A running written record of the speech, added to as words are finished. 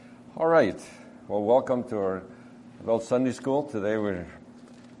All right. Well, welcome to our adult Sunday school. Today we'll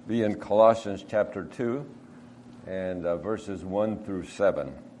be in Colossians chapter 2 and verses 1 through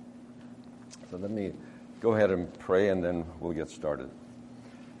 7. So let me go ahead and pray and then we'll get started.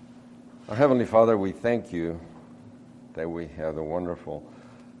 Our Heavenly Father, we thank you that we have the wonderful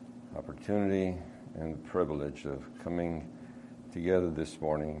opportunity and privilege of coming together this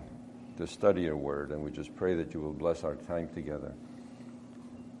morning to study your word, and we just pray that you will bless our time together.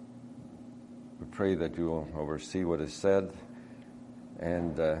 We pray that you will oversee what is said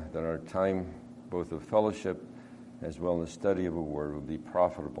and that our time, both of fellowship as well as the study of a word, will be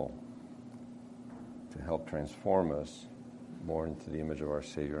profitable to help transform us more into the image of our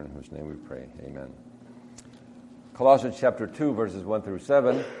Savior, in whose name we pray. Amen. Colossians chapter 2, verses 1 through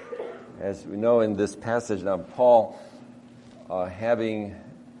 7. As we know in this passage, now Paul, having,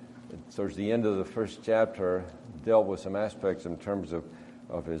 towards the end of the first chapter, dealt with some aspects in terms of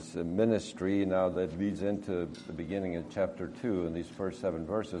his ministry. Now that leads into the beginning of chapter 2 in these first 7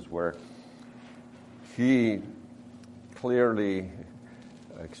 verses, where he clearly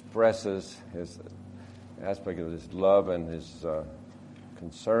expresses his aspect of his love and his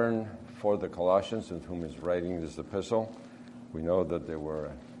concern for the Colossians, in whom he's writing this epistle. We know that there were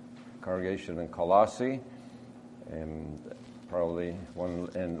a congregation in Colossae, and probably one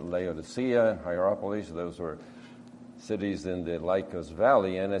in Laodicea and Hierapolis. Those were cities in the Lycus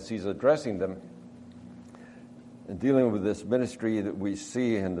Valley. And as he's addressing them and dealing with this ministry that we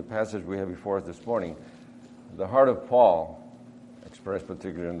see in the passage we have before us this morning, the heart of Paul expressed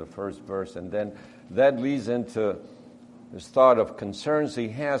particularly in the first verse, and then that leads into this thought of concerns he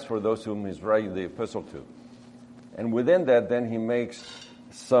has for those whom he's writing the epistle to. And within that, then he makes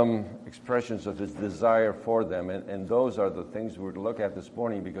some expressions of his desire for them, and those are the things we're to look at this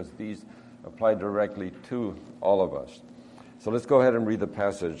morning, because these apply directly to all of us. So let's go ahead and read the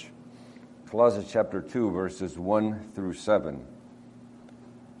passage. Colossians chapter 2, verses 1 through 7.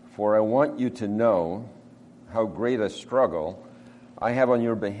 For I want you to know how great a struggle I have on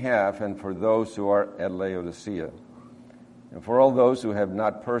your behalf and for those who are at Laodicea, and for all those who have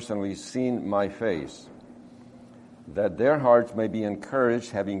not personally seen my face, that their hearts may be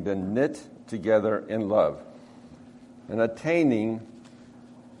encouraged, having been knit together in love, and attaining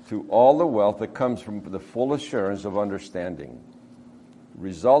to all the wealth that comes from the full assurance of understanding,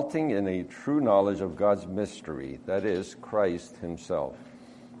 resulting in a true knowledge of God's mystery, that is, Christ himself,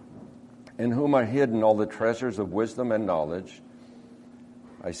 in whom are hidden all the treasures of wisdom and knowledge.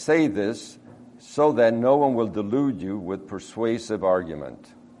 I say this so that no one will delude you with persuasive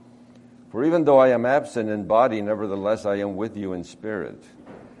argument. For even though I am absent in body, nevertheless I am with you in spirit,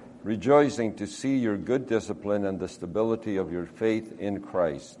 rejoicing to see your good discipline and the stability of your faith in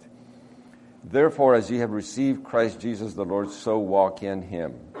Christ. Therefore, as ye have received Christ Jesus the Lord, so walk in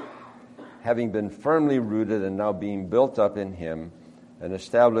him, having been firmly rooted and now being built up in him and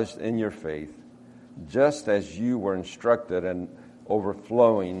established in your faith, just as you were instructed, and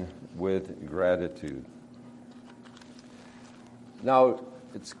overflowing with gratitude. Now,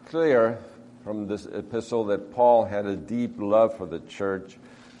 it's clear from this epistle that Paul had a deep love for the church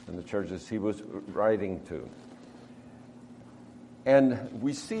and the churches he was writing to. And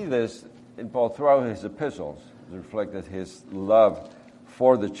we see this in Paul throughout his epistles. It reflected his love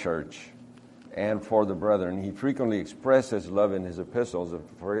for the church and for the brethren. He frequently expressed his love in his epistles.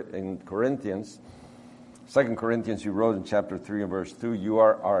 In Corinthians, 2 Corinthians, he wrote in chapter 3 and verse 2, "You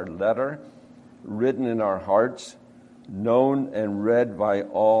are our letter, written in our hearts, known and read by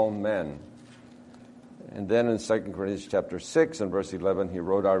all men." And then in 2 Corinthians chapter 6 and verse 11, he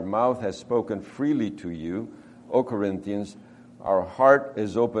wrote, "Our mouth has spoken freely to you, O Corinthians, our heart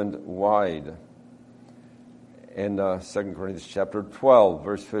is opened wide." In 2 Corinthians chapter 12,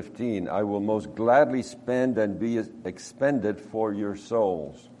 verse 15, "I will most gladly spend and be expended for your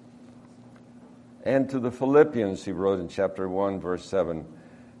souls." And to the Philippians, he wrote in chapter 1, verse 7,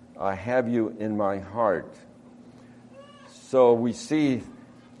 "I have you in my heart." So we see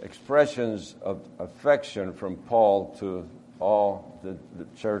expressions of affection from Paul to all the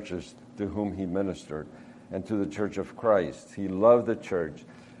churches to whom he ministered, and to the church of Christ. He loved the church,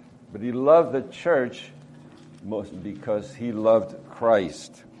 but he loved the church most because he loved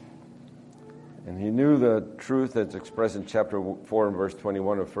Christ. And he knew the truth that's expressed in chapter 4 and verse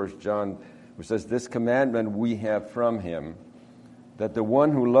 21 of 1 John, which says, "This commandment we have from him, that the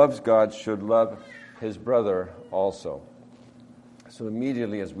one who loves God should love his brother also." So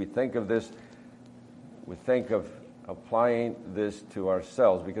immediately as we think of this, we think of applying this to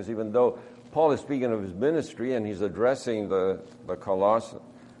ourselves, because even though Paul is speaking of his ministry and he's addressing the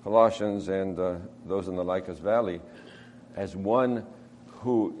Colossians and those in the Lycus Valley as one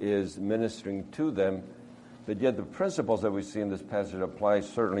who is ministering to them, but yet the principles that we see in this passage apply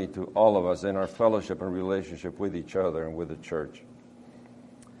certainly to all of us in our fellowship and relationship with each other and with the church.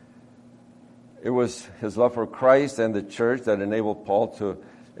 It was his love for Christ and the church that enabled Paul to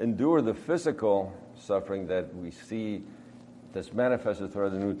endure the physical suffering that we see that's manifested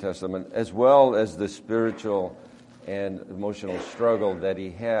throughout the New Testament, as well as the spiritual and emotional struggle that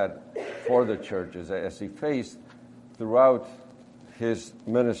he had for the churches as he faced throughout his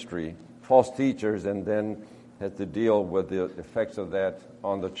ministry false teachers, and then had to deal with the effects of that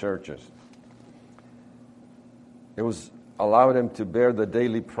on the churches. It was allowed him to bear the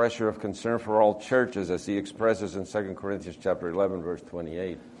daily pressure of concern for all churches, as he expresses in 2 Corinthians chapter 11, verse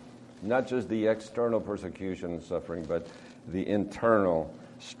 28. Not just the external persecution and suffering, but the internal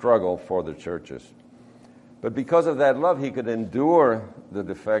struggle for the churches. But because of that love, he could endure the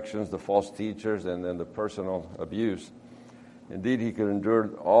defections, the false teachers, and then the personal abuse. Indeed, he could endure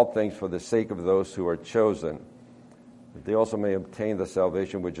all things for the sake of those who are chosen, that they also may obtain the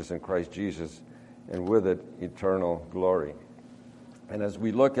salvation which is in Christ Jesus, and with it, eternal glory. And as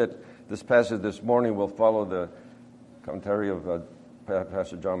we look at this passage this morning, we'll follow the commentary of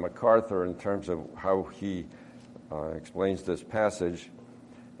Pastor John MacArthur in terms of how he explains this passage.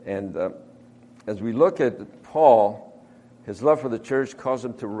 And as we look at Paul, his love for the church caused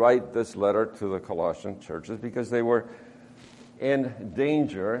him to write this letter to the Colossian churches because they were in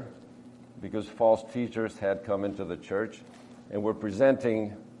danger, because false teachers had come into the church and were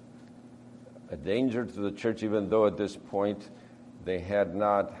presenting a danger to the church, even though at this point they had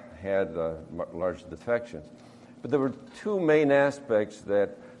not had large defections. But there were two main aspects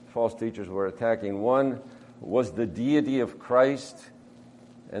that false teachers were attacking. One was the deity of Christ,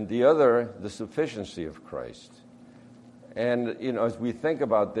 and the other, the sufficiency of Christ. And, as we think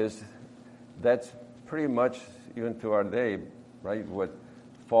about this, that's pretty much, even to our day, right, what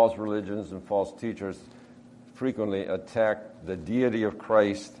false religions and false teachers frequently attack: the deity of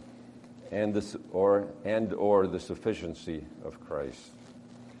Christ and or the sufficiency of Christ.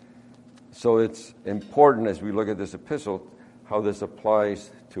 So it's important as we look at this epistle how this applies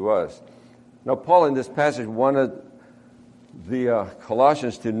to us. Now, Paul in this passage wanted the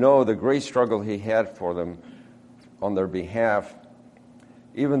Colossians to know the great struggle he had for them on their behalf,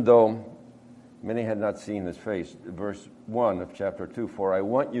 even though many had not seen his face. Verse 1 of chapter 2, "For I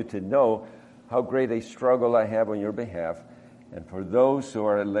want you to know how great a struggle I have on your behalf, and for those who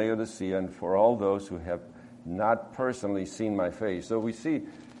are at Laodicea, and for all those who have not personally seen my face." So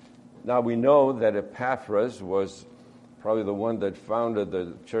we know that Epaphras was probably the one that founded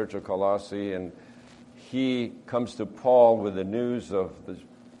the church of Colossae, and he comes to Paul with the news of the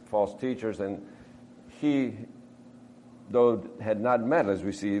false teachers, and he, though had not met, as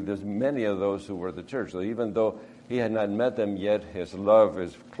we see, there's many of those who were the church. So even though he had not met them yet, his love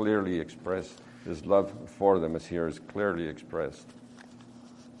is clearly expressed. His love for them is clearly expressed.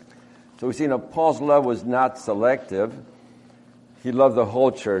 So we see now Paul's love was not selective. He loved the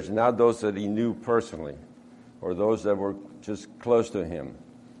whole church, not those that he knew personally or those that were just close to him.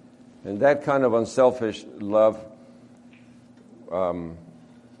 And that kind of unselfish love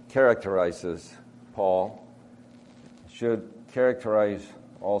characterizes Paul, should characterize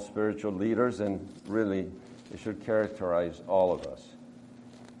all spiritual leaders, and really it should characterize all of us.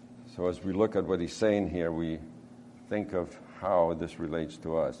 So as we look at what he's saying here, we think of how this relates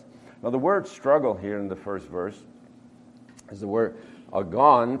to us. Now the word struggle here in the first verse is the word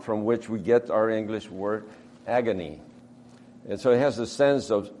agon, from which we get our English word agony. And so it has a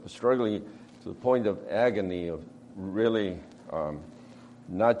sense of struggling to the point of agony, of really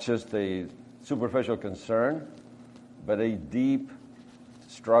not just a superficial concern, but a deep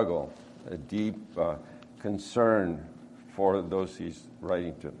struggle, a deep concern for those he's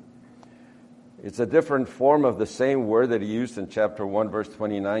writing to. It's a different form of the same word that he used in chapter 1, verse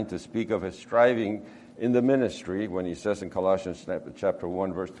 29 to speak of his striving in the ministry, when he says in Colossians chapter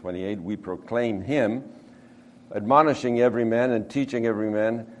 1, verse 28, "We proclaim him, admonishing every man and teaching every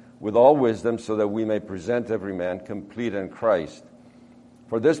man with all wisdom, so that we may present every man complete in Christ.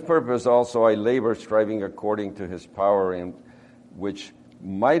 For this purpose also I labor, striving according to his power, in which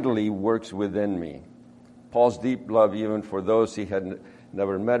mightily works within me." Paul's deep love, even for those he had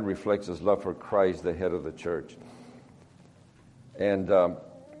never met, reflects his love for Christ, the head of the church. And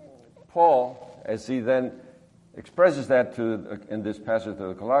Paul, as he then expresses that in this passage to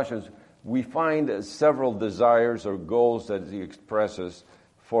the Colossians, we find several desires or goals that he expresses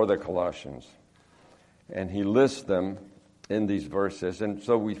for the Colossians. And he lists them in these verses. And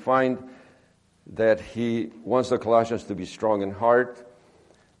so we find that he wants the Colossians to be strong in heart,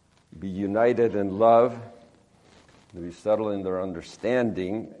 be united in love, to be settled in their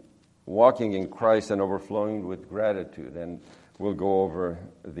understanding, walking in Christ, and overflowing with gratitude. And we'll go over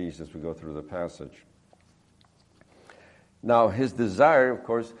these as we go through the passage. Now, his desire, of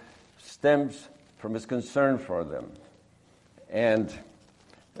course, stems from his concern for them. And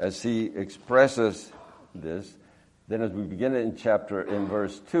as he expresses this, then as we begin in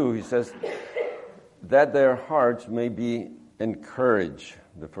verse 2, he says, that their hearts may be encouraged,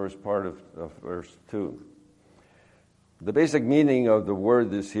 the first part of verse 2. The basic meaning of the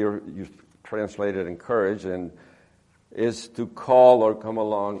word is here, you translated encourage, and is to call or come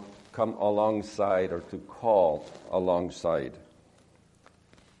alongside, or to call alongside.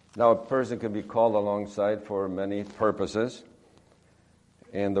 Now, a person can be called alongside for many purposes,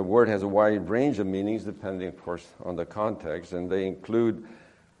 and the word has a wide range of meanings depending, of course, on the context, and they include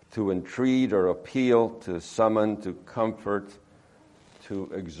to entreat or appeal, to summon, to comfort, to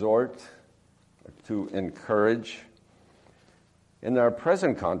exhort, to encourage. In our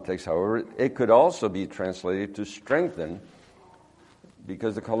present context, however, it could also be translated to strengthen,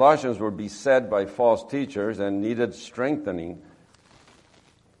 because the Colossians were beset by false teachers and needed strengthening.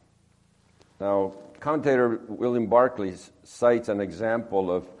 Now, commentator William Barclay cites an example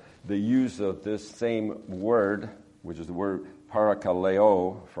of the use of this same word, which is the word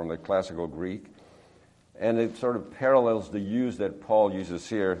parakaleo from the classical Greek, and it sort of parallels the use that Paul uses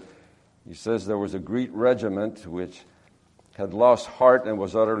here. He says there was a Greek regiment which had lost heart and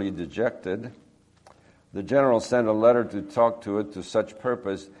was utterly dejected. The general sent a letter to talk to it to such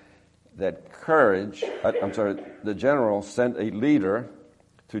purpose that the general sent a leader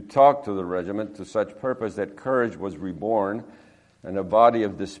to talk to the regiment to such purpose that courage was reborn and a body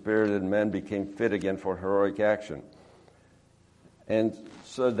of dispirited men became fit again for heroic action. And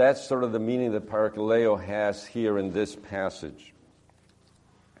so that's sort of the meaning that parakaleo has here in this passage.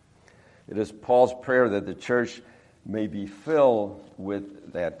 It is Paul's prayer that the church may be filled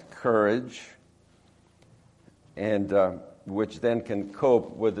with that courage, and which then can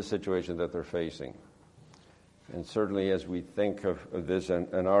cope with the situation that they're facing. And certainly as we think of this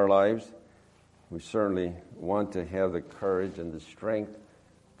in our lives, we certainly want to have the courage and the strength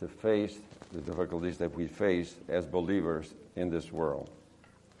to face the difficulties that we face as believers in this world.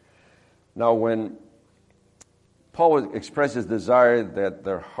 Now, when Paul expresses desire that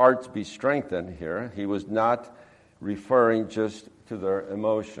their hearts be strengthened here, he was not referring just to their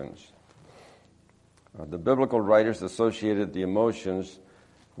emotions. The biblical writers associated the emotions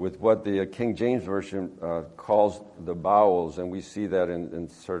with what the King James Version calls the bowels, and we see that in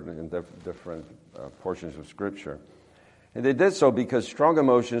different portions of Scripture. And they did so because strong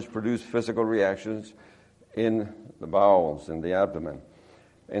emotions produce physical reactions in the bowels, in the abdomen.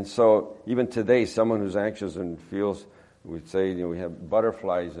 And so even today, someone who's anxious and feels, we'd say, we have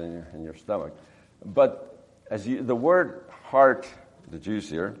butterflies in your stomach. But the word heart, the Jews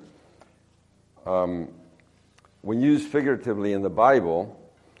here, when used figuratively in the Bible,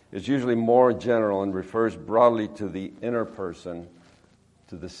 is usually more general and refers broadly to the inner person,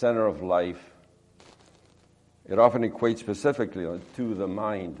 to the center of life. It often equates specifically to the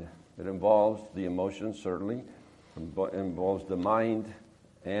mind. It involves the emotions, certainly. It involves the mind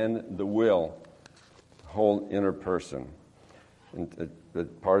and the will, the whole inner person. And the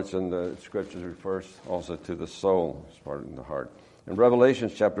parts in the Scriptures refers also to the soul, as part of the heart. In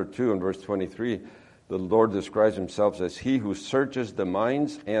Revelation chapter 2 and verse 23, the Lord describes himself as he who searches the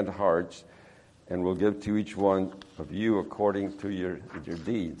minds and hearts and will give to each one of you according to your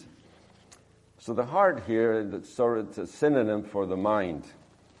deeds. So the heart here is a synonym for the mind.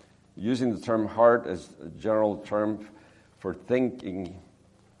 Using the term heart as a general term for thinking,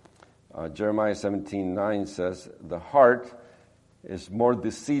 Jeremiah 17:9 says, the heart is more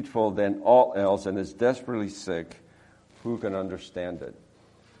deceitful than all else and is desperately sick. Who can understand it?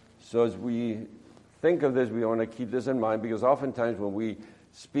 So as we think of this, we want to keep this in mind, because oftentimes when we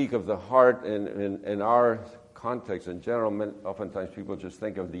speak of the heart in our context in general, oftentimes people just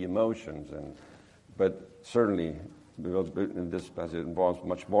think of the emotions, but certainly in this passage it involves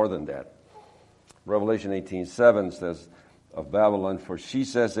much more than that. Revelation 18:7 says of Babylon, for she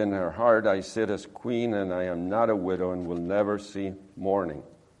says in her heart, I sit as queen and I am not a widow and will never see mourning.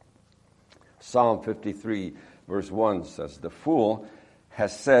 Psalm 53 verse 1 says, the fool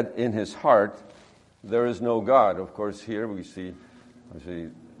has said in his heart, there is no God. Of course, here we see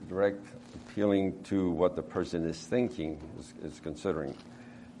direct appealing to what the person is thinking, is considering.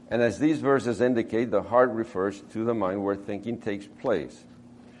 And as these verses indicate, the heart refers to the mind where thinking takes place.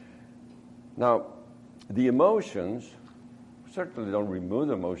 Now, the emotions certainly don't remove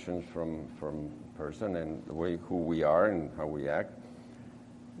the emotions from a person and the way who we are and how we act.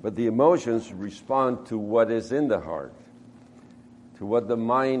 But the emotions respond to what is in the heart, to what the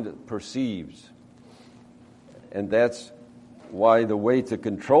mind perceives. And that's why the way to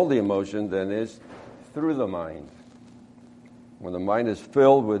control the emotion then is through the mind. When the mind is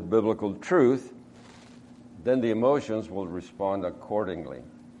filled with biblical truth, then the emotions will respond accordingly.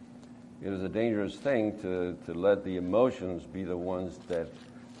 It is a dangerous thing to let the emotions be the ones that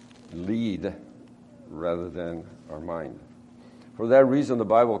lead rather than our mind. For that reason, the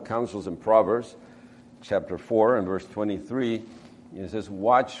Bible counsels in Proverbs chapter 4 and verse 23, it says,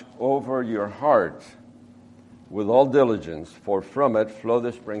 "Watch over your heart with all diligence, for from it flow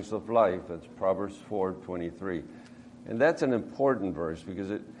the springs of life." That's Proverbs 4:23. And that's an important verse because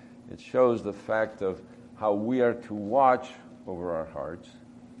it shows the fact of how we are to watch over our hearts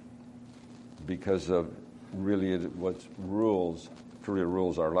because of really what truly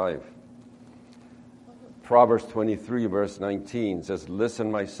rules our life. Proverbs 23 verse 19 says,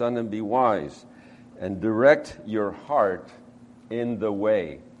 "Listen, my son, and be wise, and direct your heart in the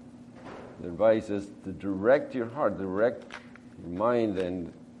way." The advice is to direct your heart, direct your mind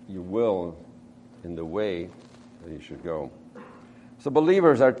and your will in the way that you should go. So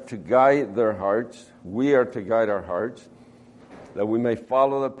believers are to guide their hearts. We are to guide our hearts that we may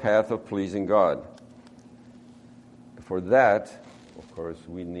follow the path of pleasing God. For that, of course,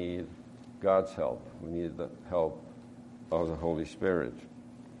 we need God's help. We need the help of the Holy Spirit.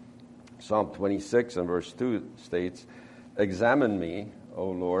 Psalm 26 and verse 2 states, "Examine me, O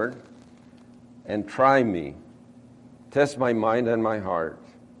Lord, and try me. Test my mind and my heart."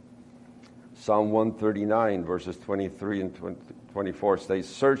 Psalm 139 verses 23 and 24 states,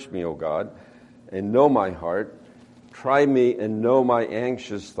 "Search me, O God, and know my heart. Try me and know my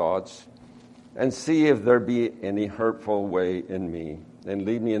anxious thoughts, and see if there be any hurtful way in me, and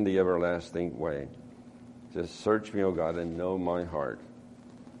lead me in the everlasting way." Just search me, O God, and know my heart.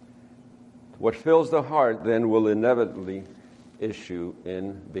 What fills the heart then will inevitably issue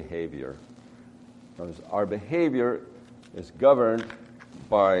in behavior. Because our behavior is governed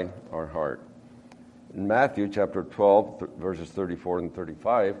by our heart. In Matthew chapter 12, verses 34 and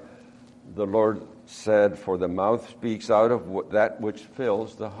 35, the Lord said, "For the mouth speaks out of that which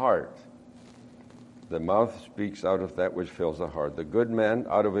fills the heart." The mouth speaks out of that which fills the heart. The good man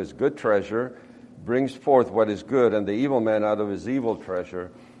out of his good treasure brings forth what is good, and the evil man out of his evil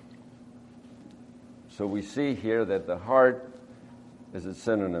treasure. So we see here that the heart is a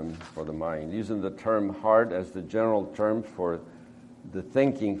synonym for the mind. Using the term heart as the general term for the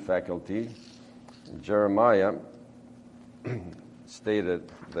thinking faculty, Jeremiah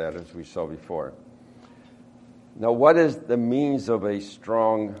stated that, as we saw before. Now, what is the means of a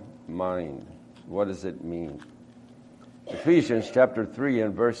strong mind? What does it mean? Ephesians chapter 3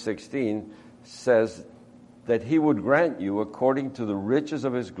 and verse 16 says that he would grant you, according to the riches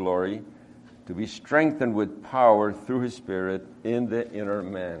of his glory, to be strengthened with power through his Spirit in the inner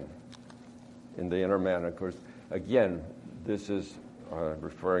man. In the inner man, of course. Again, this is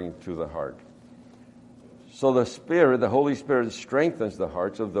referring to the heart. So the Spirit, the Holy Spirit, strengthens the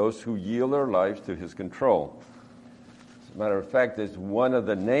hearts of those who yield their lives to his control. As a matter of fact, it's one of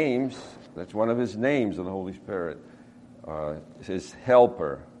the names, that's one of his names of the Holy Spirit, his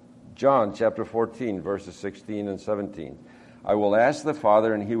helper. John chapter 14, verses 16 and 17. "I will ask the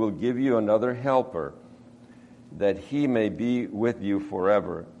Father, and he will give you another helper, that he may be with you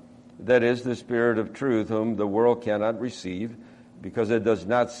forever. That is the Spirit of truth, whom the world cannot receive, because it does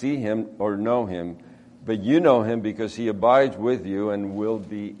not see him or know him. But you know him, because he abides with you and will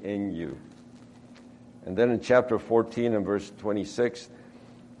be in you." And then in chapter 14 and verse 26,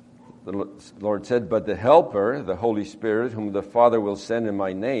 the Lord said, "But the Helper, the Holy Spirit, whom the Father will send in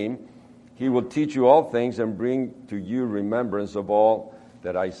my name, he will teach you all things and bring to you remembrance of all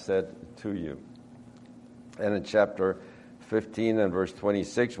that I said to you." And in chapter 15 and verse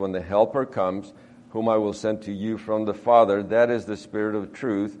 26, "When the Helper comes, whom I will send to you from the Father, that is the Spirit of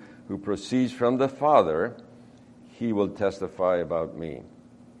truth, who proceeds from the Father, he will testify about me."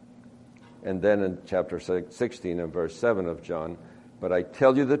 And then in chapter 16 and verse 7 of John, "But I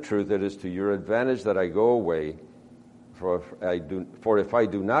tell you the truth, it is to your advantage that I go away. For if I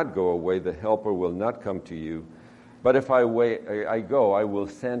do not go away, the Helper will not come to you. But if I go, I will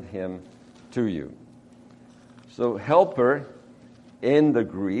send him to you." So helper in the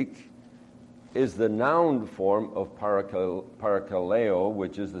Greek is the noun form of parakaleo,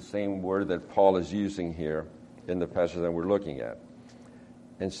 which is the same word that Paul is using here in the passage that we're looking at.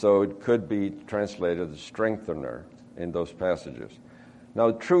 And so it could be translated as strengthener in those passages.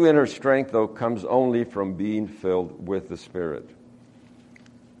 Now, true inner strength, though, comes only from being filled with the Spirit.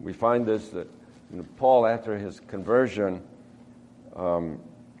 We find this that Paul, after his conversion,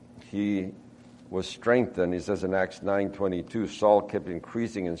 he was strengthened. He says in Acts 9:22, Saul kept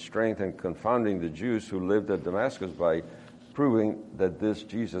increasing in strength and confounding the Jews who lived at Damascus by proving that this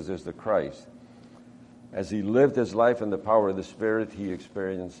Jesus is the Christ. As he lived his life in the power of the Spirit, he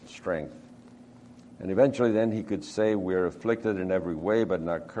experienced strength. And eventually then he could say, we're afflicted in every way, but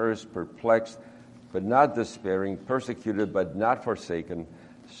not cursed, perplexed, but not despairing, persecuted, but not forsaken,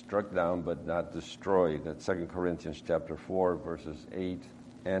 struck down, but not destroyed. That's 2 Corinthians chapter 4, verses 8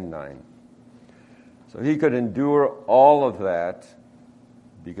 and 9. So he could endure all of that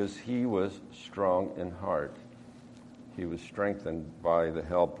because he was strong in heart. He was strengthened by the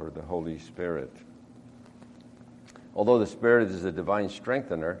help of the Holy Spirit. Although the Spirit is a divine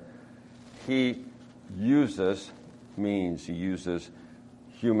strengthener, he uses means. He uses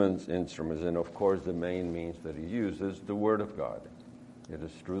human instruments. And of course, the main means that he uses, the Word of God. It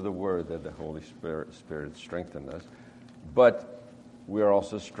is through the Word that the Holy Spirit strengthens us. But we are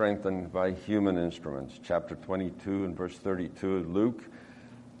also strengthened by human instruments. Chapter 22 and verse 32, Luke,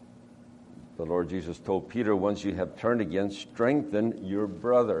 the Lord Jesus told Peter, once you have turned again, strengthen your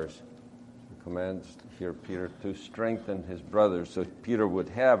brothers. He commands here Peter to strengthen his brothers. So Peter would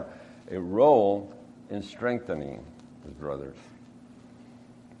have a role in strengthening his brothers.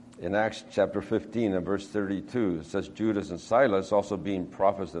 In Acts chapter 15 and verse 32, it says, Judas and Silas, also being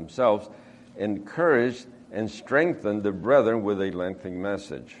prophets themselves, encouraged and strengthened the brethren with a lengthy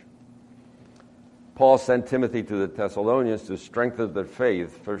message. Paul sent Timothy to the Thessalonians to strengthen their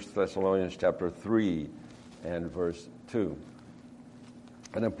faith, 1 Thessalonians chapter 3 and verse 2.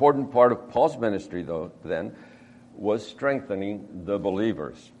 An important part of Paul's ministry, though, then, was strengthening the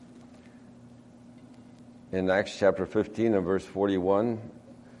believers. In Acts chapter 15 and verse 41,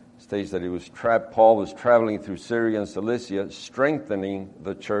 states that Paul was traveling through Syria and Cilicia, strengthening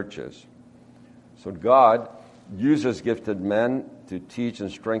the churches. So God uses gifted men to teach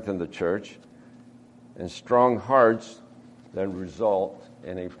and strengthen the church, and strong hearts that result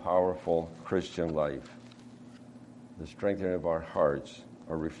in a powerful Christian life. The strengthening of our hearts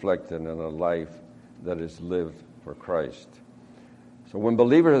are reflected in a life that is lived for Christ. So when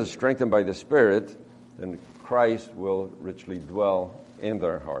believers are strengthened by the Spirit, then Christ will richly dwell in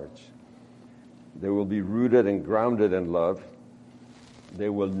their hearts. They will be rooted and grounded in love. They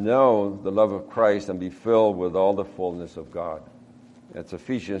will know the love of Christ and be filled with all the fullness of God. That's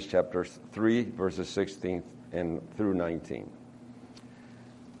Ephesians chapter 3, verses 16 and through 19.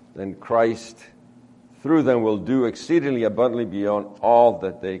 Then Christ, through them, will do exceedingly abundantly beyond all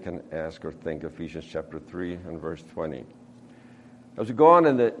that they can ask or think. Ephesians chapter 3 and verse 20. As we go on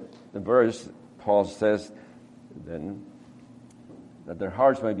in the verse, Paul says then that their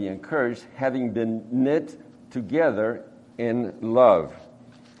hearts may be encouraged, having been knit together in love.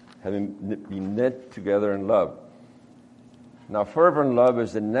 Having been knit together in love. Now, fervent love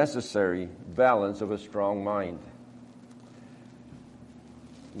is the necessary balance of a strong mind.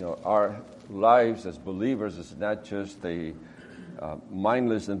 You know, our lives as believers is not just a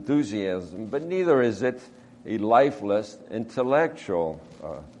mindless enthusiasm, but neither is it a lifeless intellectual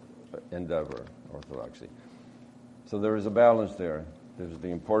endeavor, orthodoxy. So there is a balance there. There's the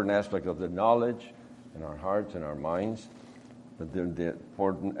important aspect of the knowledge in our hearts and our minds, but then the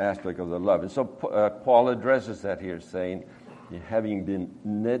important aspect of the love. And so Paul addresses that here, saying, having been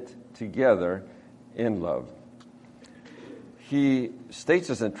knit together in love. He states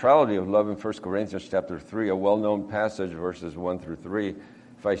the centrality of love in 1 Corinthians chapter 3, a well-known passage, verses 1 through 3.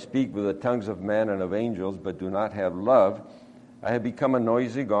 If I speak with the tongues of men and of angels, but do not have love, I have become a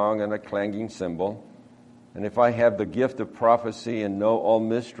noisy gong and a clanging cymbal. And if I have the gift of prophecy and know all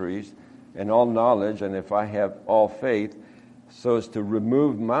mysteries and all knowledge, and if I have all faith, so as to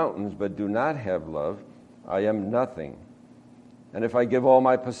remove mountains, but do not have love, I am nothing. And if I give all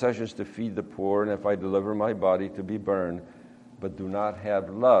my possessions to feed the poor, and if I deliver my body to be burned, but do not have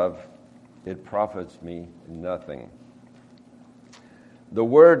love, it profits me nothing. The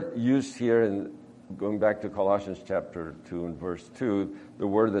word used here, in going back to Colossians chapter 2 and verse 2, the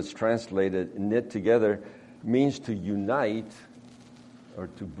word that's translated knit together means to unite or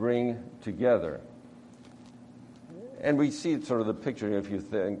to bring together. And we see sort of the picture, if you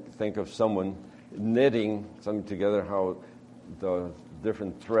think of someone knitting something together, how the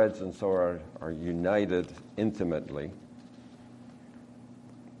different threads and so are united intimately.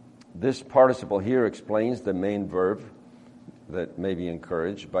 This participle here explains the main verb that may be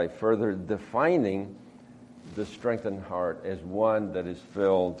encouraged by further defining the strengthened heart as one that is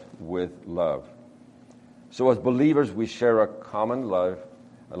filled with love. So as believers, we share a common life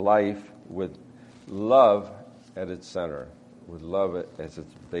with love at its center, with love as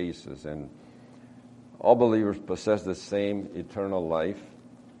its basis. And all believers possess the same eternal life,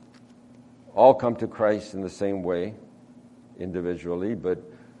 all come to Christ in the same way, individually, but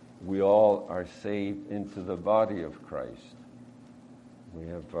we all are saved into the body of Christ. We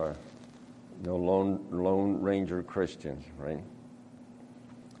have no lone ranger Christians, right?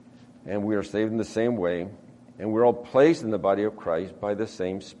 And we are saved in the same way, and we're all placed in the body of Christ by the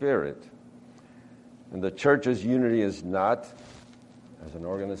same Spirit. And the church's unity is not as an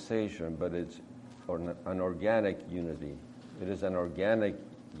organization, but it's an organic unity. It is an organic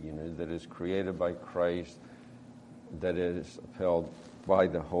unity that is created by Christ, that is upheld by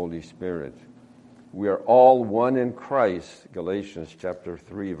the Holy Spirit. We are all one in Christ. Galatians chapter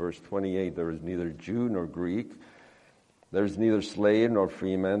 3, verse 28, there is neither Jew nor Greek. There is neither slave nor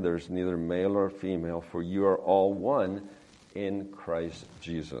free man. There is neither male nor female, for you are all one in Christ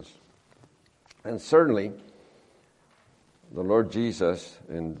Jesus. And certainly, the Lord Jesus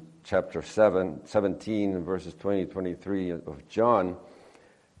in chapter 17, verses 20-23 of John,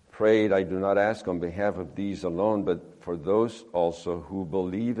 prayed, I do not ask on behalf of these alone, but for those also who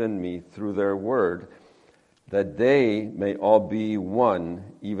believe in me through their word, that they may all be one,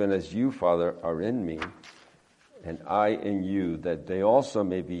 even as you, Father, are in me, and I in you, that they also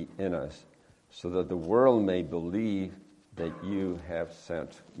may be in us, so that the world may believe that you have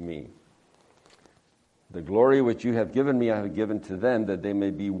sent me. The glory which you have given me I have given to them, that they may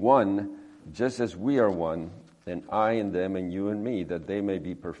be one, just as we are one, and I in them and you in me, that they may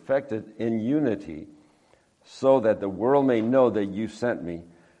be perfected in unity, so that the world may know that you sent me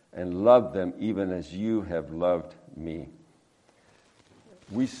and loved them even as you have loved me.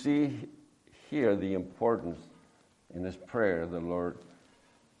 We see here the importance in this prayer, the Lord,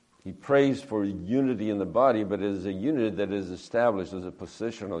 he prays for unity in the body, but it is a unity that is established as a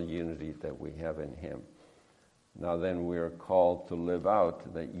positional unity that we have in him. Now then we are called to live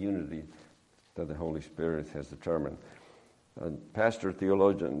out that unity that the Holy Spirit has determined. Pastor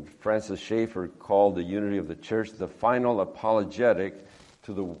theologian Francis Schaeffer called the unity of the church the final apologetic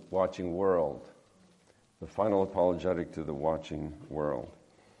to the watching world. The final apologetic to the watching world.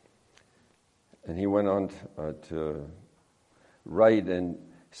 And he went on to write and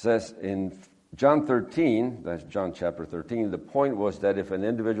says in John 13, that's John chapter 13, the point was that if an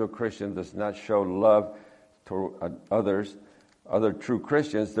individual Christian does not show love to other true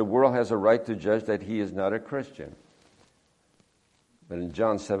Christians, the world has a right to judge that he is not a Christian. But in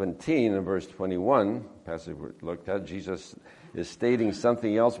John 17, in verse 21, passage we looked at, Jesus is stating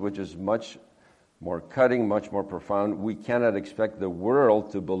something else which is much more cutting, much more profound. We cannot expect the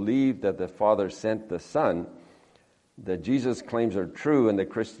world to believe that the Father sent the Son, that Jesus' claims are true and that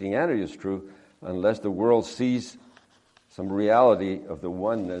Christianity is true, unless the world sees some reality of the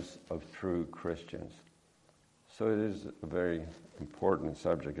oneness of true Christians. So it is a very important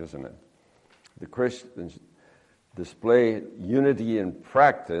subject, isn't it? The Christians display unity in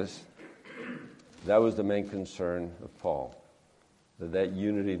practice. That was the main concern of Paul, that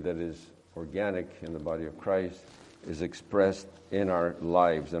unity that is organic in the body of Christ is expressed in our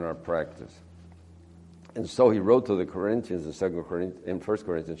lives, in our practice. And so he wrote to the Corinthians in 1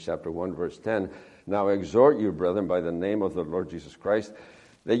 Corinthians chapter 1, verse 10, Now I exhort you, brethren, by the name of the Lord Jesus Christ,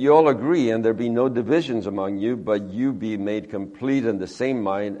 that you all agree and there be no divisions among you, but you be made complete in the same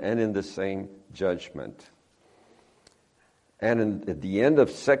mind and in the same judgment. And at the end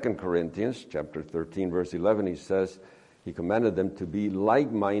of 2 Corinthians chapter 13, verse 11, he says, he commanded them to be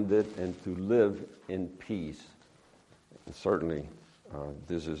like-minded and to live in peace. And certainly,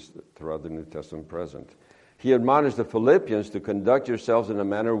 this is throughout the New Testament present. He admonished the Philippians to conduct yourselves in a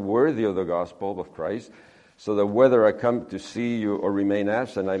manner worthy of the gospel of Christ, so that whether I come to see you or remain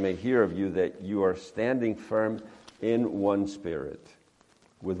absent, I may hear of you that you are standing firm in one spirit,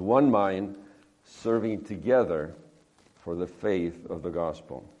 with one mind, serving together for the faith of the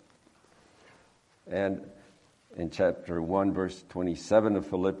gospel. And in chapter 1, verse 27 of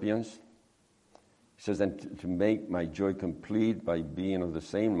Philippians, it says, And to make my joy complete by being of the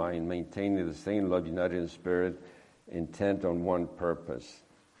same mind, maintaining the same love, united in spirit, intent on one purpose.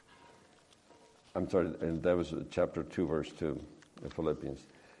 I'm sorry, and that was chapter 2, verse 2 of Philippians.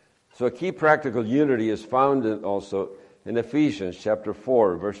 So a key practical unity is found also in Ephesians chapter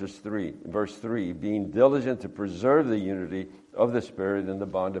 4, verse 3, being diligent to preserve the unity of the Spirit in the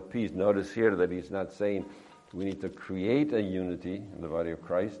bond of peace. Notice here that he's not saying we need to create a unity in the body of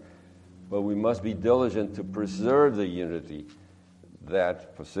Christ, but we must be diligent to preserve the unity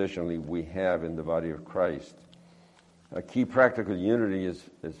that positionally we have in the body of Christ. A key practical unity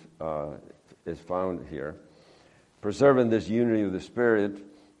is found here. Preserving this unity of the Spirit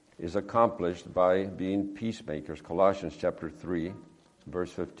is accomplished by being peacemakers. Colossians chapter 3,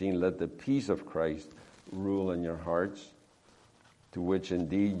 verse 15, Let the peace of Christ rule in your hearts. to which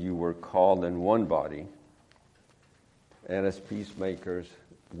indeed you were called in one body, and as peacemakers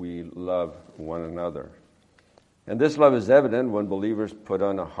we love one another. And this love is evident when believers put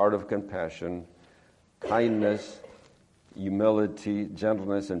on a heart of compassion, kindness, humility,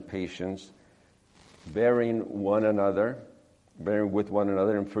 gentleness, and patience, bearing with one another,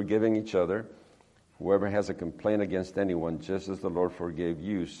 and forgiving each other. Whoever has a complaint against anyone, just as the Lord forgave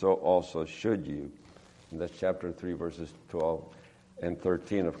you, so also should you. And that's chapter 3, verses 12 and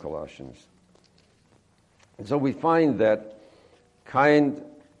 13 of Colossians. And so we find that kind,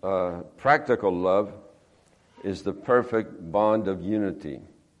 practical love is the perfect bond of unity.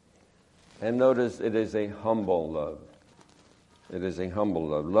 And notice it is a humble love. It is a humble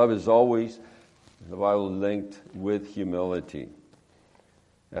love. Love is always, the Bible, linked with humility.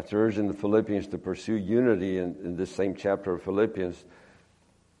 After urging the Philippians to pursue unity in this same chapter of Philippians,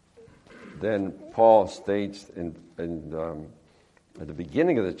 then Paul states at the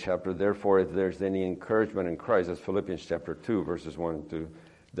beginning of the chapter, therefore, if there's any encouragement in Christ, that's Philippians chapter 2, verses 1 and 2.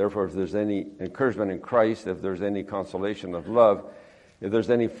 Therefore, if there's any encouragement in Christ, if there's any consolation of love, if there's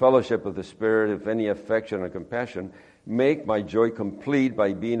any fellowship of the Spirit, if any affection or compassion, make my joy complete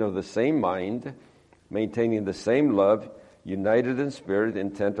by being of the same mind, maintaining the same love, united in spirit,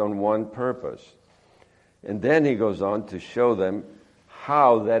 intent on one purpose. And then he goes on to show them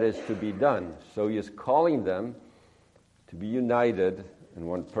how that is to be done. So he is calling them to be united in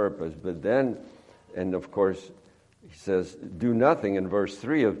one purpose. But then, and of course, he says, do nothing in verse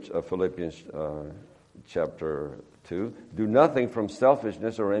 3 of Philippians chapter 2. Do nothing from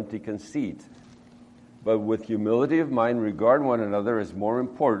selfishness or empty conceit, but with humility of mind regard one another as more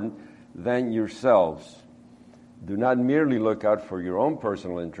important than yourselves. Do not merely look out for your own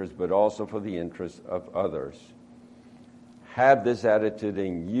personal interest, but also for the interests of others. Have this attitude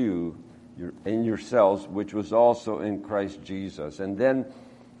in yourselves, which was also in Christ Jesus. And then,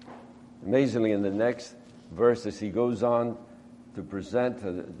 amazingly, in the next verses, he goes on to present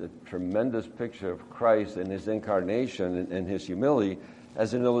the tremendous picture of Christ in his incarnation and his humility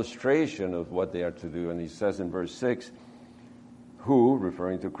as an illustration of what they are to do. And he says in verse 6, who,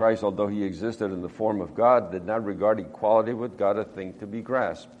 referring to Christ, although he existed in the form of God, did not regard equality with God a thing to be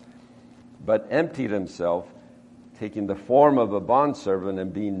grasped, but emptied himself, taking the form of a bondservant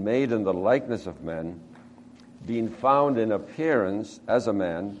and being made in the likeness of men, being found in appearance as a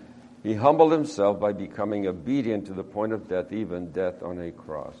man, he humbled himself by becoming obedient to the point of death, even death on a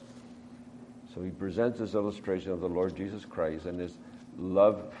cross. So he presents this illustration of the Lord Jesus Christ and his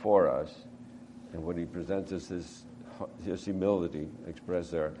love for us. And what he presents is his humility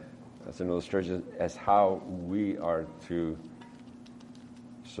expressed there as an illustration as how we are to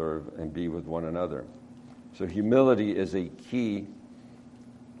serve and be with one another. So humility is a key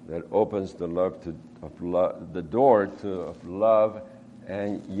that opens the door to love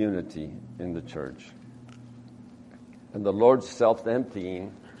and unity in the church. And the Lord's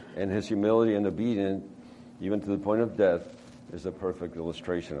self-emptying and his humility and obedience, even to the point of death, is a perfect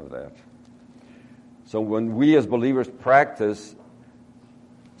illustration of that. So when we as believers practice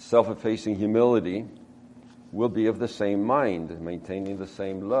self-effacing humility, we'll be of the same mind, maintaining the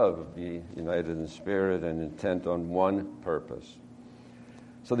same love, be united in spirit and intent on one purpose.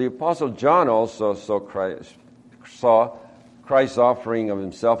 So the Apostle John also saw Christ's offering of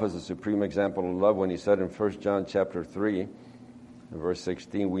himself as a supreme example of love when he said in 1 John chapter 3, verse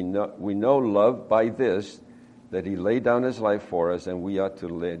 16, we know love by this, that he laid down his life for us, and we ought to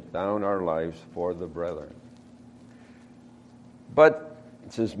lay down our lives for the brethren. But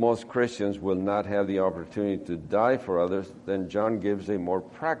since most Christians will not have the opportunity to die for others, then John gives a more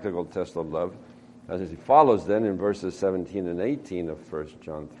practical test of love, as he follows then in verses 17 and 18 of 1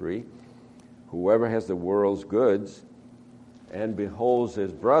 John 3. Whoever has the world's goods and beholds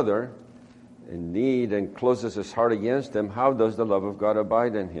his brother in need and closes his heart against him, how does the love of God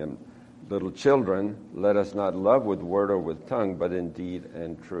abide in him? Little children, let us not love with word or with tongue, but in deed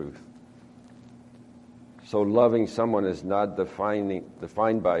and truth. So loving someone is not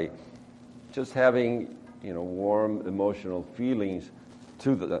defined by just having, warm emotional feelings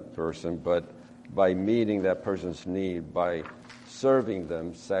to that person, but by meeting that person's need, by serving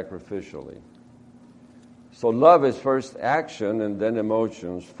them sacrificially. So love is first action, and then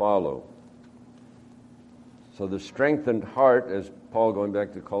emotions follow. So the strengthened heart, as Paul, going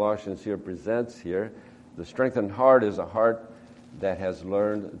back to Colossians here, presents here, the strengthened heart is a heart that has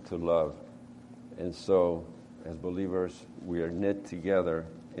learned to love. And so, as believers, we are knit together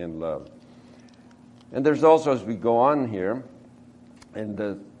in love. And there's also, as we go on here, in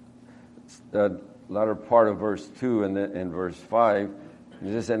the latter part of verse 2 and verse 5, It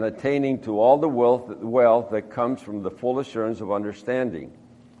is in attaining to all the wealth that comes from the full assurance of understanding,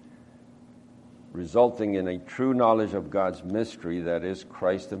 resulting in a true knowledge of God's mystery, that is,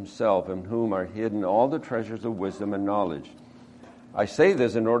 Christ himself, in whom are hidden all the treasures of wisdom and knowledge. I say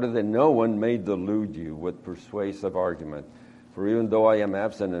this in order that no one may delude you with persuasive argument. For even though I am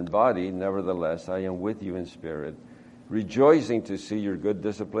absent in body, nevertheless I am with you in spirit, rejoicing to see your good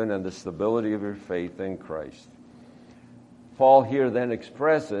discipline and the stability of your faith in Christ. Paul here then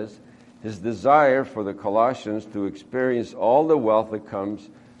expresses his desire for the Colossians to experience all the wealth that comes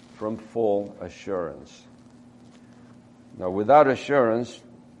from full assurance. Now, without assurance,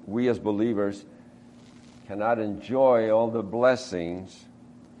 we as believers cannot enjoy all the blessings,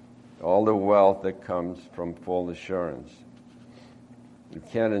 all the wealth that comes from full assurance. We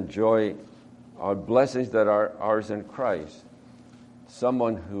can't enjoy our blessings that are ours in Christ.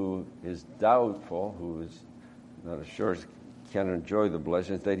 Someone who is doubtful, who is not assured, can't enjoy the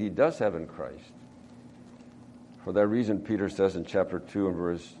blessings that he does have in Christ. For that reason, Peter says in chapter 2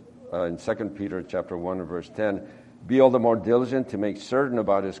 and in 2 Peter chapter 1 and verse 10, be all the more diligent to make certain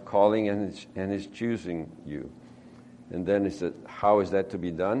about his calling and his choosing you. And then he said, how is that to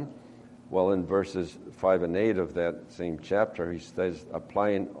be done? Well, in verses 5 and 8 of that same chapter, he says,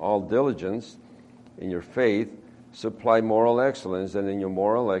 applying all diligence in your faith, supply moral excellence, and in your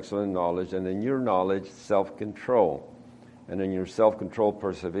moral excellence, knowledge, and in your knowledge, self-control, and in your self-control,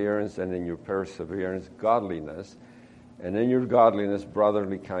 perseverance, and in your perseverance, godliness, and in your godliness,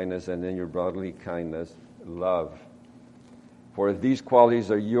 brotherly kindness, and in your brotherly kindness, love. For if these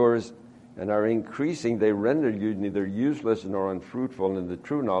qualities are yours and are increasing, they render you neither useless nor unfruitful in the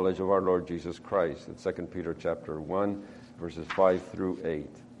true knowledge of our Lord Jesus Christ. In 2 Peter chapter 1, verses 5 through 8.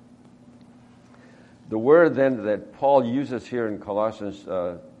 The word then that Paul uses here in Colossians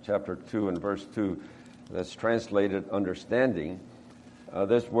chapter 2 and verse 2, that's translated understanding,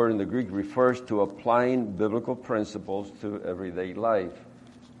 this word in the Greek refers to applying biblical principles to everyday life.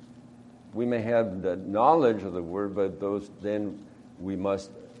 We may have the knowledge of the word, but then we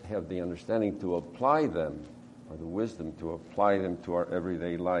must have the understanding to apply them, or the wisdom to apply them to our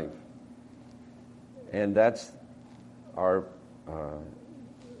everyday life. And that's our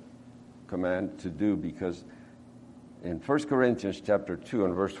command to do, because in 1 Corinthians chapter 2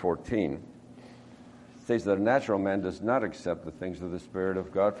 and verse 14, it states that a natural man does not accept the things of the Spirit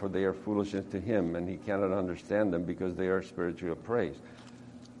of God, for they are foolishness to him, and he cannot understand them because they are spiritually appraised.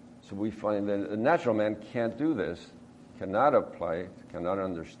 So we find that a natural man can't do this, cannot apply, cannot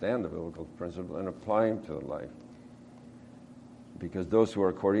understand the biblical principle and apply them to life. Because those who are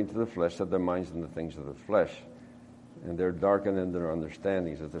according to the flesh set their minds on the things of the flesh, and they're darkened in their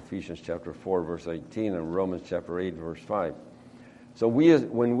understandings. That's Ephesians chapter 4, verse 18, and Romans chapter 8, verse 5. So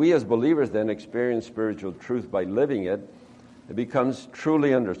when we as believers then experience spiritual truth by living it, it becomes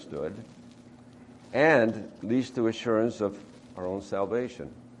truly understood and leads to assurance of our own salvation.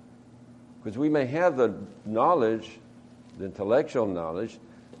 Because we may have the knowledge, the intellectual knowledge,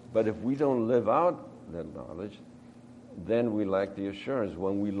 but if we don't live out that knowledge, then we lack the assurance.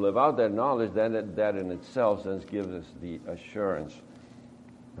 When we live out that knowledge, then that in itself then gives us the assurance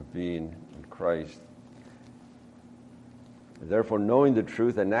of being in Christ. Therefore, knowing the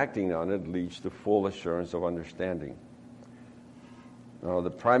truth and acting on it leads to full assurance of understanding. Now, the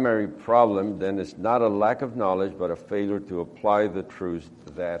primary problem then is not a lack of knowledge, but a failure to apply the truths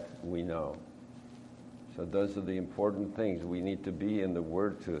that we know. So those are the important things. We need to be in the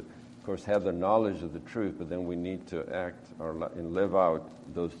Word to, of course, have the knowledge of the truth, but then we need to act and live out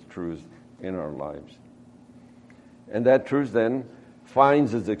those truths in our lives. And that truth then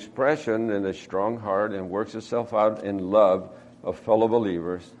finds its expression in a strong heart and works itself out in love of fellow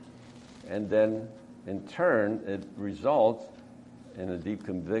believers. And then, in turn, it results in a deep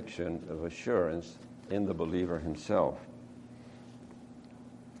conviction of assurance in the believer himself.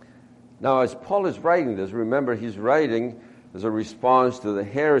 Now, as Paul is writing this, remember he's writing as a response to the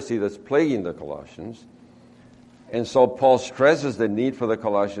heresy that's plaguing the Colossians. And so Paul stresses the need for the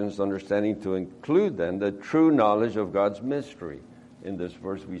Colossians' understanding to include then the true knowledge of God's mystery. In this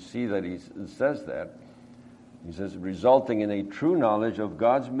verse we see that he says that. He says, resulting in a true knowledge of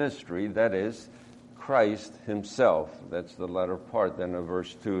God's mystery, that is, Christ himself. That's the latter part then of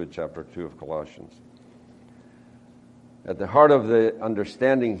verse 2 of chapter 2 of Colossians. At the heart of the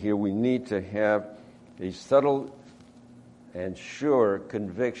understanding here, we need to have a subtle and sure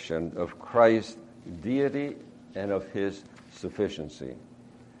conviction of Christ's deity and of his sufficiency.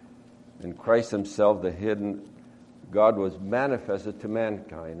 In Christ himself, the hidden God was manifested to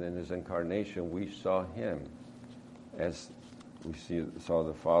mankind. In his incarnation, we saw him as we saw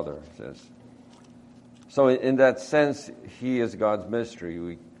the Father, it says. So in that sense, he is God's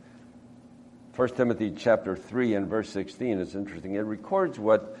mystery. 1 Timothy chapter 3 and verse 16 is interesting. It records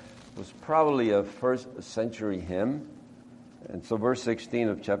what was probably a first century hymn. And so verse 16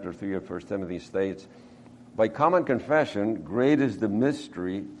 of chapter 3 of 1 Timothy states, "By common confession, great is the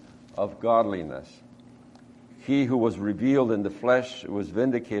mystery of godliness. He who was revealed in the flesh was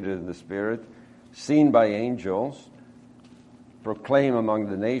vindicated in the spirit, seen by angels, proclaimed among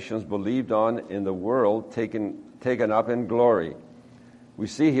the nations, believed on in the world, taken up in glory." We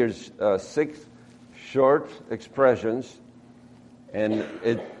see here 6 short expressions, and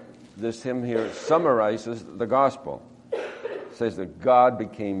this hymn here summarizes the gospel. It says that God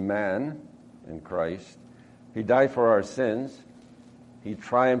became man in Christ. He died for our sins. He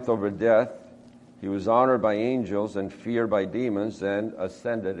triumphed over death. He was honored by angels and feared by demons and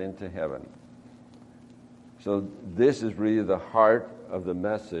ascended into heaven. So this is really the heart of the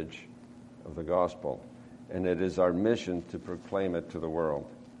message of the gospel, and it is our mission to proclaim it to the world.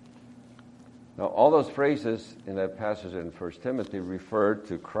 Now, all those phrases in that passage in 1 Timothy refer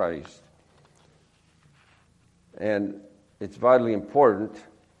to Christ. And it's vitally important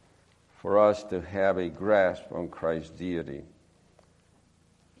for us to have a grasp on Christ's deity.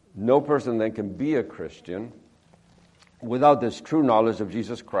 No person then can be a Christian without this true knowledge of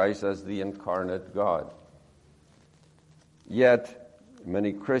Jesus Christ as the incarnate God. Yet,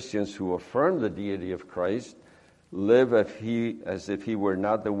 many Christians who affirm the deity of Christ live as if he were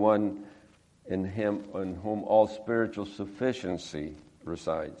not the one in whom all spiritual sufficiency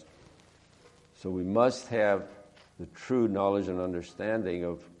resides. So we must have the true knowledge and understanding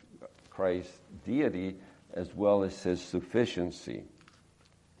of Christ's deity as well as his sufficiency.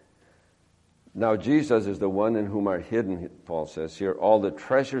 Now Jesus is the one in whom are hidden, Paul says here, all the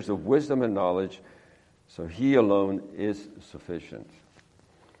treasures of wisdom and knowledge, so he alone is sufficient.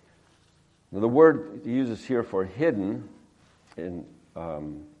 Now the word he uses here for hidden in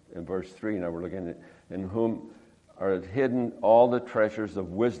verse 3, now we're looking at in whom are hidden all the treasures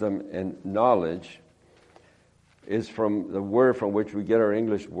of wisdom and knowledge, is from the word from which we get our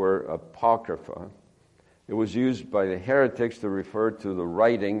English word apocrypha. It was used by the heretics to refer to the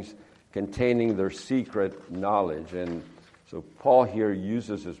writings containing their secret knowledge. And so Paul here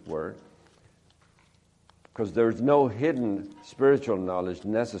uses this word because there's no hidden spiritual knowledge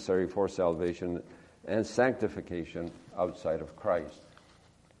necessary for salvation and sanctification outside of Christ.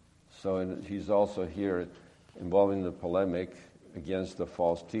 So he's also here involving the polemic against the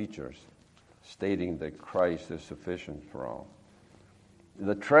false teachers, stating that Christ is sufficient for all.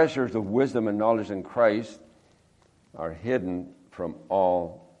 The treasures of wisdom and knowledge in Christ are hidden from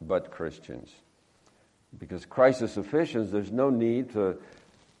all but Christians. Because Christ is sufficient, there's no need to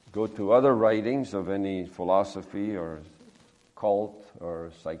go to other writings of any philosophy or cult or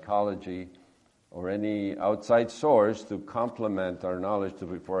psychology or any outside source to complement our knowledge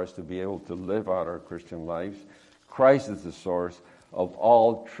for us to be able to live out our Christian lives. Christ is the source of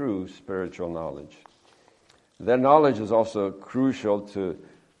all true spiritual knowledge. That knowledge is also crucial to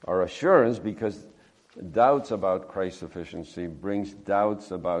our assurance because doubts about Christ's sufficiency brings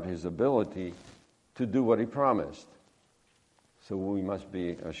doubts about his ability to do what he promised. So we must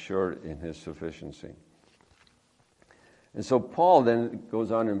be assured in his sufficiency. And so Paul then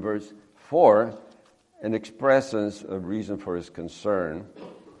goes on in verse 4 and expresses a reason for his concern.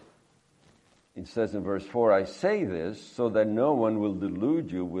 He says in verse 4, "I say this so that no one will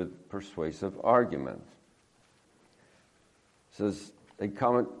delude you with persuasive arguments." Says a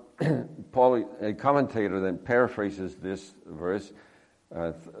commentator then paraphrases this verse.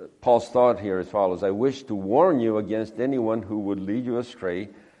 Paul's thought here as follows: "I wish to warn you against anyone who would lead you astray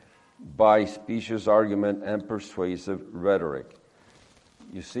by specious argument and persuasive rhetoric."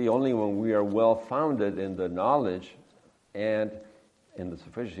 You see, only when we are well-founded in the knowledge and in the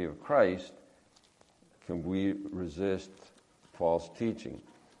sufficiency of Christ can we resist false teaching.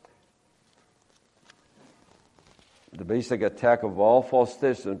 The basic attack of all false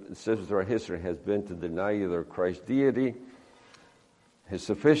systems throughout history has been to deny either Christ's deity, his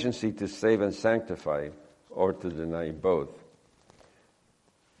sufficiency to save and sanctify, or to deny both.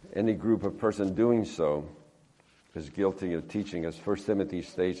 Any group of person doing so is guilty of teaching, as 1 Timothy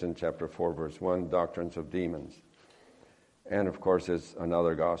states in chapter 4, verse 1, doctrines of demons. And, of course, it's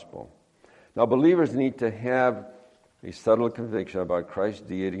another gospel. Now, believers need to have a subtle conviction about Christ's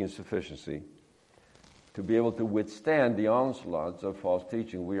deity and sufficiency to be able to withstand the onslaughts of false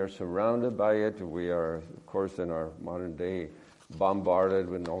teaching. We are surrounded by it. We are, of course, in our modern day, bombarded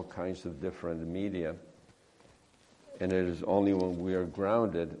with all kinds of different media. And it is only when we are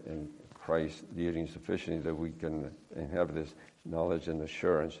grounded in Christ's deity and sufficiency that we can have this knowledge and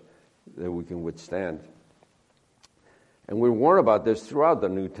assurance that we can withstand And we warn about this throughout the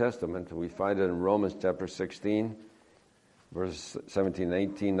New Testament. We find it in Romans chapter 16, verse 17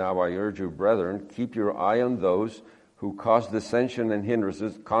 and 18. Now I urge you, brethren, keep your eye on those who cause dissension and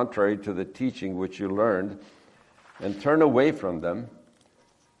hindrances contrary to the teaching which you learned, and turn away from them.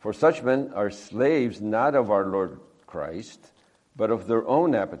 For such men are slaves not of our Lord Christ, but of their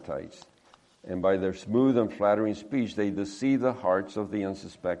own appetites. And by their smooth and flattering speech they deceive the hearts of the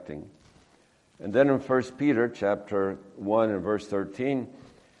unsuspecting. And then in 1 Peter chapter 1 and verse 13,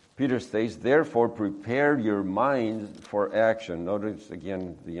 Peter states, therefore prepare your minds for action. Notice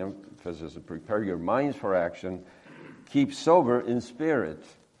again the emphasis of prepare your minds for action. Keep sober in spirit.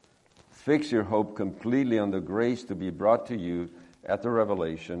 Fix your hope completely on the grace to be brought to you at the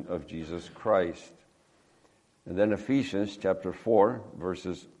revelation of Jesus Christ. And then Ephesians chapter 4,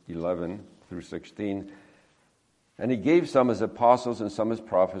 verses 11 through 16. And he gave some as apostles, and some as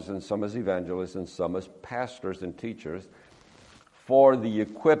prophets, and some as evangelists, and some as pastors and teachers, for the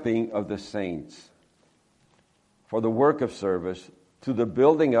equipping of the saints, for the work of service, to the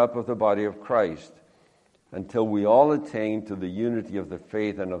building up of the body of Christ, until we all attain to the unity of the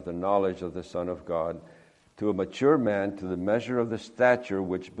faith and of the knowledge of the Son of God, to a mature man, to the measure of the stature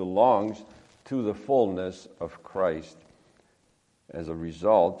which belongs to the fullness of Christ. As a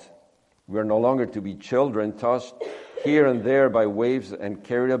result, we are no longer to be children, tossed here and there by waves and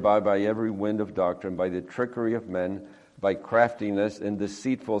carried about by every wind of doctrine, by the trickery of men, by craftiness and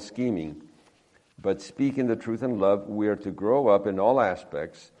deceitful scheming. But speaking the truth in love, we are to grow up in all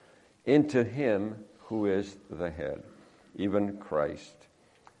aspects into Him who is the head, even Christ,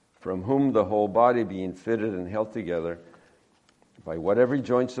 from whom the whole body being fitted and held together by what every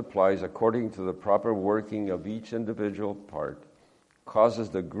joint supplies according to the proper working of each individual part, causes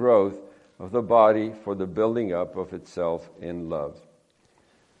the growth of the body for the building up of itself in love.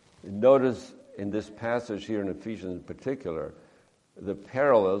 Notice in this passage here in Ephesians in particular, the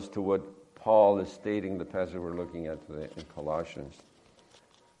parallels to what Paul is stating, the passage we're looking at today in Colossians.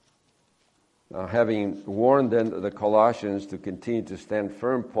 Now, having warned then the Colossians to continue to stand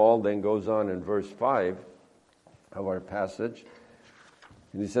firm, Paul then goes on in verse 5 of our passage.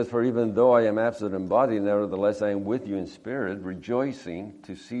 And he says, for even though I am absent in body, nevertheless I am with you in spirit, rejoicing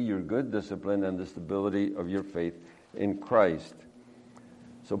to see your good discipline and the stability of your faith in Christ.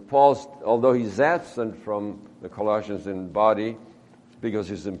 So Paul, although he's absent from the Colossians in body, because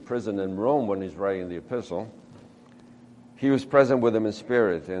he's imprisoned in Rome when he's writing the epistle, he was present with them in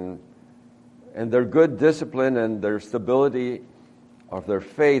spirit. And their good discipline and their stability of their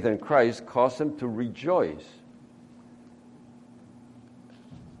faith in Christ caused them to rejoice.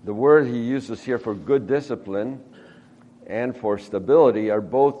 The word he uses here for good discipline and for stability are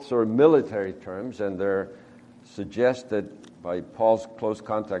both sort of military terms, and they're suggested by Paul's close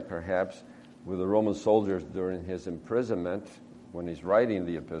contact, perhaps, with the Roman soldiers during his imprisonment when he's writing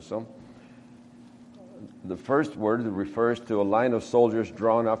the epistle. The first word refers to a line of soldiers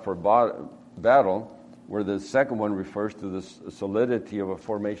drawn up for battle, where the second one refers to the solidity of a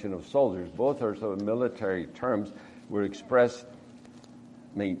formation of soldiers. Both are sort of military terms, were expressed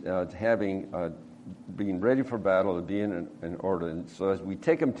being ready for battle and being in order. And so as we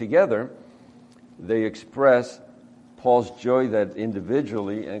take them together, they express Paul's joy that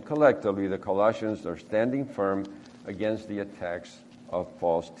individually and collectively the Colossians are standing firm against the attacks of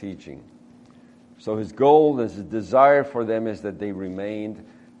false teaching. So his goal, his desire for them is that they remained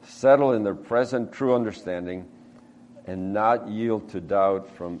settled in their present true understanding and not yield to doubt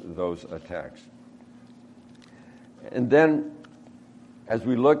from those attacks. And then, as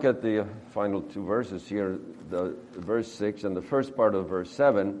we look at the final two verses here, the verse 6 and the first part of verse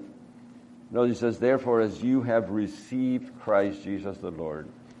 7, notice he says, therefore, as you have received Christ Jesus the Lord,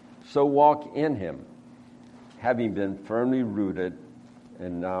 so walk in him, having been firmly rooted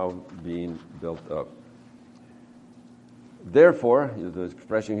and now being built up. Therefore, the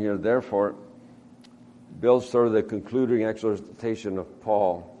expression here, therefore, builds sort of the concluding exhortation of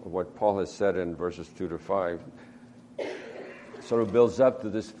Paul, of what Paul has said in verses 2 to 5. Sort of builds up to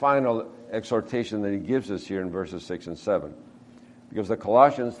this final exhortation that he gives us here in verses 6 and 7. Because the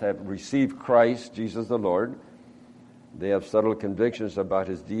Colossians have received Christ, Jesus the Lord. They have settled convictions about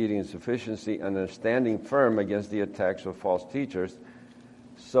his deity and sufficiency and are standing firm against the attacks of false teachers.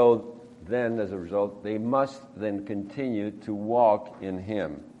 So then, as a result, they must then continue to walk in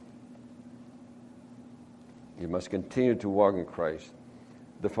him. You must continue to walk in Christ.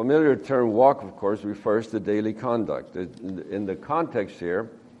 The familiar term walk, of course, refers to daily conduct. In the context here,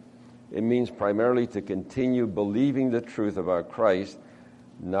 it means primarily to continue believing the truth about Christ,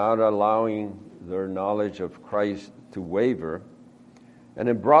 not allowing their knowledge of Christ to waver. And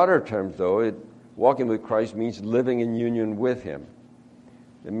in broader terms, though, it walking with Christ means living in union with Him.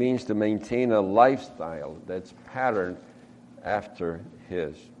 It means to maintain a lifestyle that's patterned after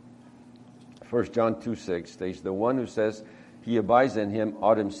His. 1 John 2:6 states, "The one who says he abides in Him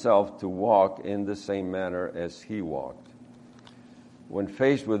ought himself to walk in the same manner as He walked." When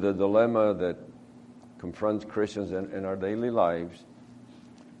faced with the dilemma that confronts Christians in our daily lives,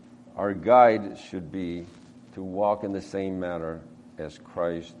 our guide should be to walk in the same manner as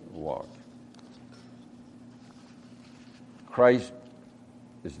Christ walked. Christ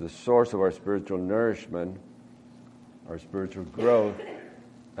is the source of our spiritual nourishment, our spiritual growth,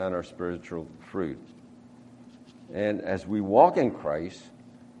 and our spiritual fruit. And as we walk in Christ,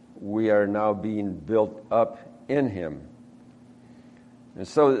 we are now being built up in Him. And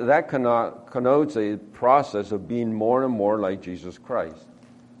so that connotes a process of being more and more like Jesus Christ.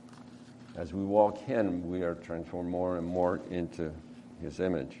 As we walk Him, we are transformed more and more into His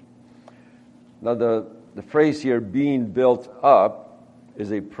image. Now the phrase here, being built up,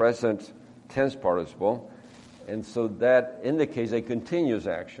 is a present tense participle, and so that indicates a continuous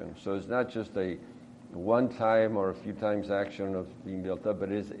action. So it's not just a one time or a few times action of being built up,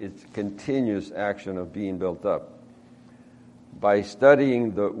 but it's continuous action of being built up. By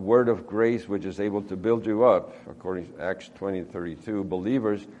studying the word of grace, which is able to build you up, according to Acts 20:32,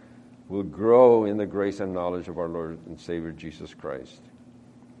 believers will grow in the grace and knowledge of our Lord and Savior Jesus Christ,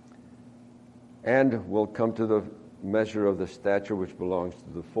 and will come to the measure of the stature which belongs to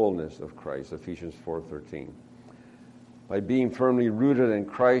the fullness of Christ, Ephesians 4:13. By being firmly rooted in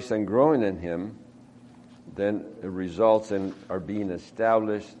Christ and growing in Him, then it results in our being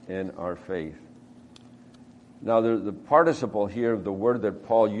established in our faith. Now, the participle here of the word that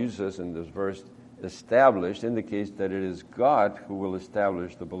Paul uses in this verse, established, indicates that it is God who will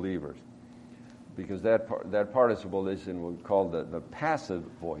establish the believers. Because that participle is in what we call the passive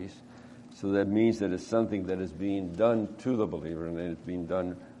voice. So that means that it's something that is being done to the believer, and it's being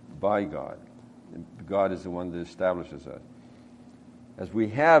done by God. And God is the one that establishes us. As we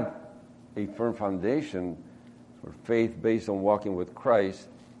have a firm foundation for faith based on walking with Christ,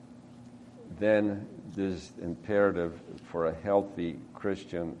 then there's imperative for a healthy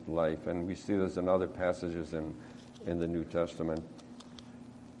Christian life. And we see this in other passages in the New Testament.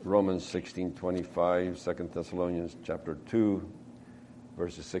 Romans 16:25, 2 Thessalonians chapter 2,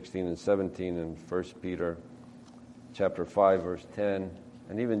 verses 16 and 17, and 1 Peter chapter 5, verse 10,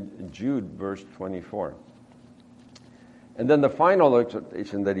 and even Jude, verse 24. And then the final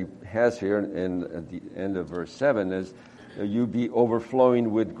exhortation that he has here at the end of verse 7 is, you be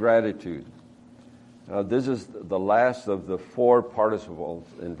overflowing with gratitude. Now, this is the last of the four participles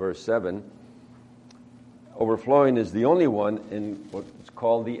in verse 7. Overflowing is the only one in what's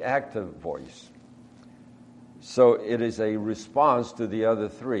called the active voice. So it is a response to the other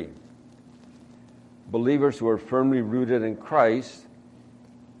three. Believers who are firmly rooted in Christ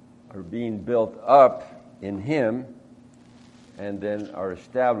are being built up in Him and then are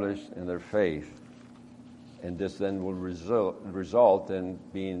established in their faith. And this then will result in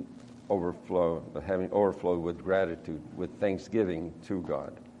being having overflow with gratitude, with thanksgiving to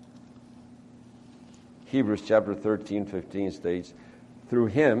God. Hebrews chapter 13:15 states, through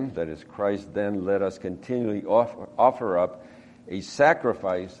Him, that is Christ, then let us continually offer up a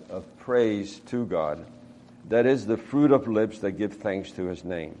sacrifice of praise to God, that is the fruit of lips that give thanks to His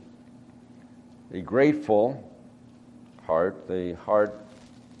name. A grateful heart, the heart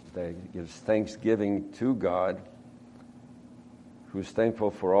that gives thanksgiving to God, who's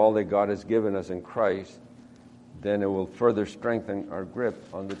thankful for all that God has given us in Christ, then it will further strengthen our grip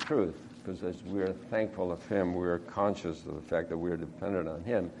on the truth. Because as we are thankful of Him, we are conscious of the fact that we are dependent on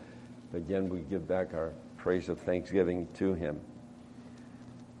Him. Again, we give back our praise of thanksgiving to Him.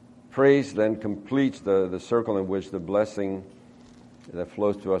 Praise then completes the circle in which the blessing that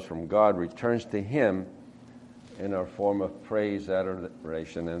flows to us from God returns to Him in our form of praise,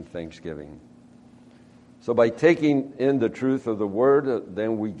 adoration, and thanksgiving. So by taking in the truth of the Word,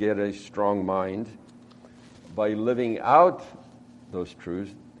 then we get a strong mind. By living out those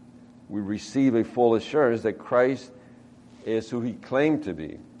truths, we receive a full assurance that Christ is who He claimed to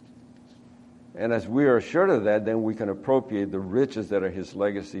be. And as we are assured of that, then we can appropriate the riches that are His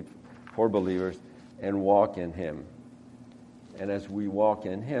legacy for believers and walk in Him. And as we walk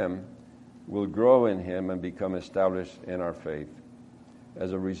in Him, we'll grow in Him and become established in our faith.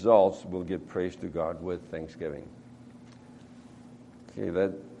 As a result, we'll give praise to God with thanksgiving. Okay,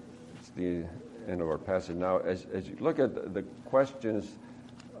 that's the end of our passage. Now, as you look at the questions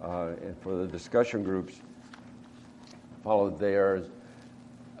for the discussion groups followed there,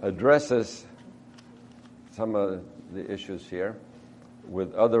 addresses some of the issues here.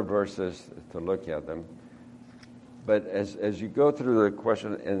 with other verses to look at them. But as you go through the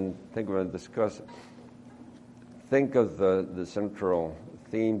question and think about and discuss, think of the central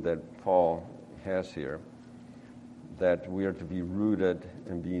theme that Paul has here, that we are to be rooted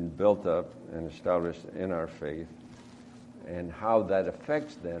and being built up and established in our faith, and how that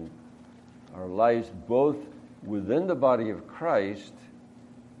affects then our lives both within the body of Christ,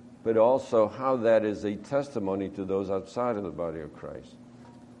 but also how that is a testimony to those outside of the body of Christ.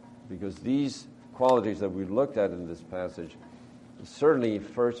 Because these qualities that we looked at in this passage certainly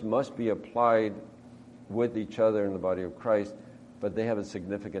first must be applied with each other in the body of Christ, but they have a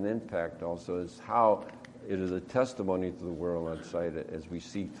significant impact also as how it is a testimony to the world outside it as we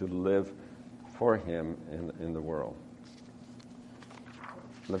seek to live for Him in the world.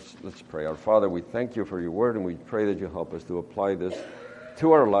 Let's pray. Our Father, we thank you for your word, and we pray that you help us to apply this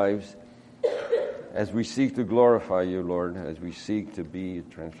to our lives as we seek to glorify you, Lord, as we seek to be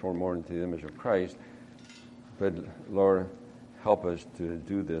transformed more into the image of Christ. But, Lord, help us to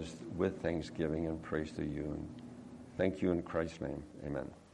do this with thanksgiving and praise to you. And thank you in Christ's name. Amen.